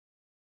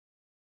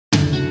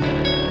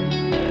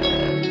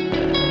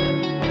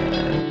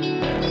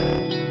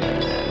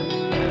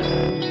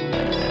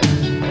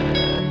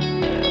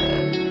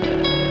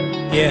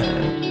Yeah.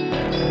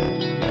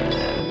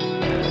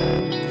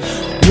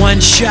 One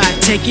shot,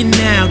 take it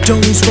now.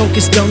 Don't lose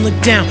focus, don't look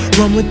down.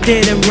 Run with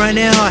it and run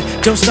it hard.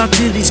 Don't stop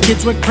till these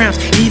kids with crowns.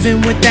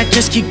 Even with that,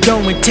 just keep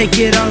going. Take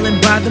it all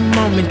in by the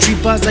moment.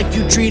 Treat bars like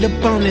you treat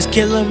opponents.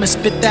 Kill them and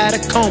spit that a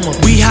coma.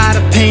 We hide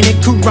a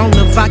painted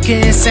Corona, vodka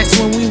and sex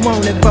when we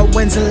want it. But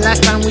when's the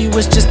last time we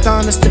was just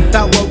honest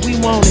about what we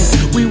wanted?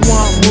 We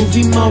want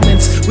movie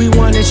moments, we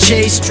wanna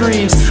chase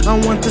dreams. I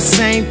want the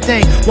same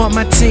thing, want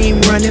my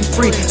team running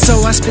free. So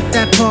I spit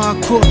that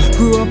parkour,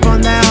 grew up on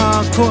that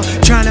hardcore.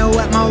 Tryna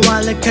wet my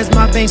wallet cause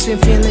my bank's been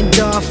feeling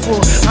dark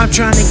full. I'm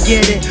trying to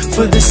get it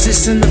for the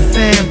sis and the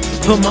fam.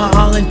 Put my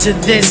all into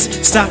this,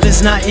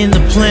 stopping's not in the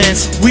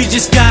plans. We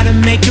just gotta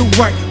make it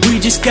work, we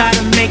just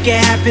gotta make it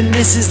happen.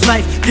 This is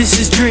life, this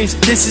is dreams,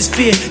 this is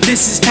fear,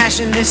 this is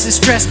passion, this is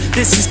stress,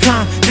 this is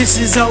calm, this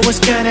is always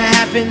gonna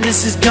happen.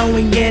 This is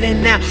going in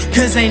and out,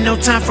 cause ain't no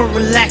time for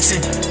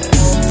relaxing.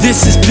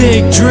 This is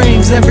big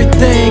dreams,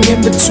 everything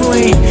in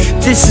between.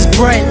 This is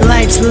bright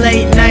lights,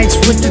 late nights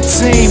with the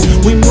team.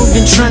 We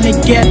moving, trying to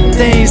get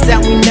things that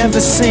we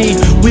never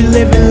seen. We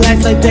living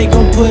life like they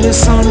gon' put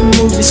us on a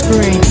movie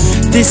screen.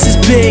 This is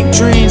big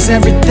dreams,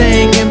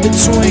 everything in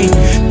between.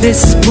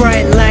 This is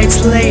bright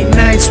lights, late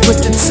nights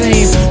with the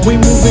team.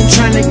 We moving,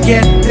 trying to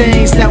get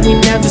things that we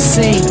never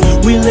seen.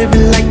 We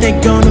living like they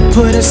gonna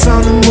put us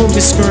on a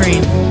movie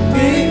screen.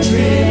 Big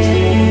dreams.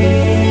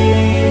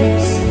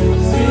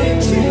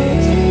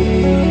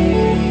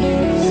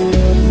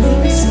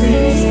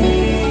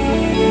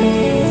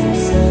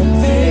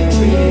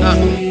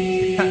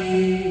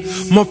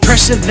 More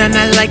pressure than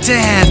I like to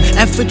have,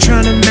 effort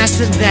trying to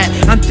master that.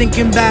 I'm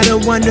thinking about her,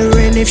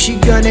 wondering if she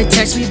gonna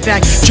text me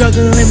back.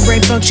 Juggling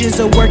brain functions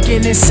are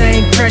working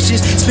insane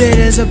crashes. Spit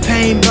as a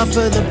pain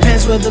buffer, the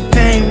pens where the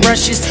pain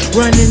rushes.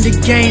 Running to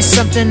gain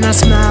something, I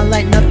smile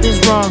like nothing's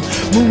wrong.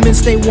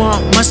 Movements they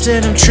want,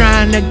 mustard, I'm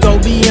trying to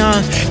go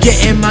beyond.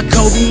 Getting my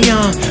Kobe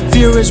on.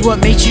 Fear is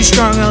what makes you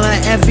strong, all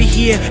I ever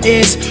hear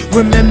is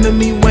remember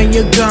me when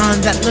you're gone.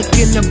 That look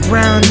in the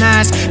brown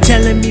eyes,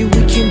 telling me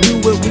we can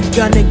do it. We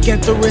gonna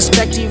get the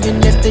respect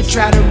even if they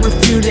try to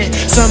refute it.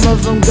 Some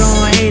of them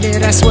gon' hate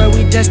it, I swear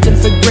we destined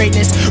for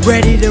greatness.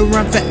 Ready to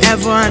run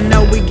forever, I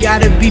know we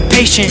gotta be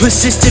patient.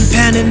 Persistent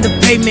pounding the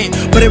pavement,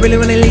 but I really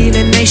wanna lead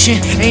a nation.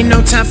 Ain't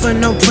no time for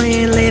no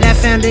playing, lay that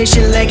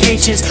foundation like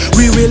Haitians.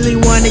 We really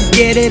wanna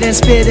get it and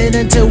spit it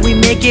until we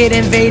make it.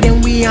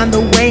 Invading, we on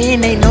the way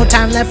and ain't no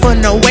time left for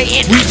no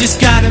waiting. We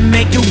just gotta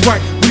make it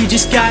work, we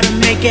just gotta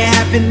make it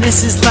happen.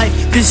 This is life,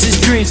 this is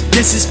dreams,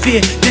 this is fear,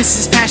 this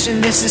is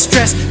passion, this is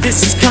stress,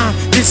 this is calm,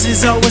 this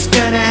is always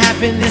gonna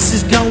happen. This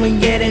is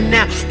going in and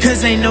out,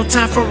 cause ain't no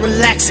time for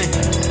relaxing.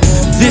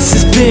 This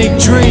is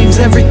big dreams,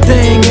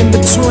 everything in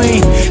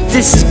between.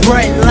 This is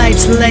bright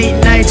lights, late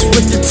nights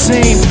with the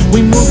team.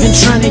 We moving,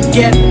 trying to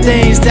get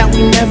things that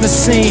we never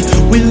seen.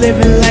 We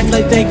living life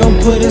like they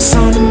gon' put us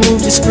on a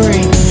movie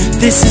screen.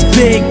 This is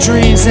big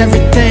dreams,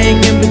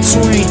 everything in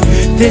between.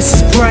 This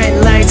is bright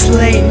lights,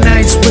 late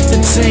nights with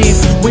the team.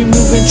 We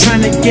moving,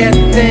 trying to get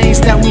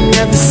things that we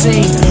never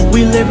seen.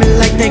 We living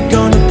like they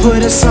gonna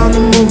put us on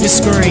the movie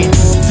screen.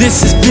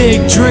 This is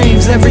big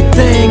dreams,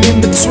 everything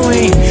in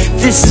between.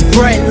 This is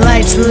bright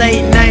lights,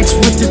 late nights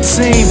with the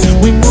team.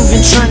 We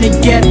moving, trying to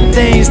get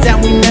things that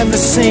we never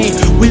seen.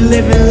 We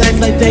living life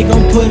like they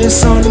gon' put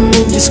us on the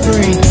movie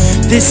screen.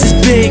 This is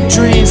big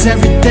dreams,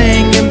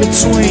 everything in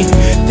between.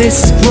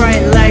 This is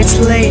bright lights,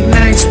 late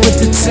nights with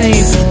the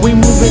team. We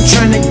moving,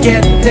 trying to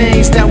get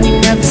things that we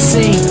never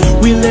seen.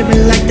 We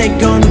living like they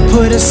gonna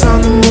put us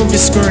on the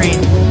movie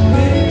screen.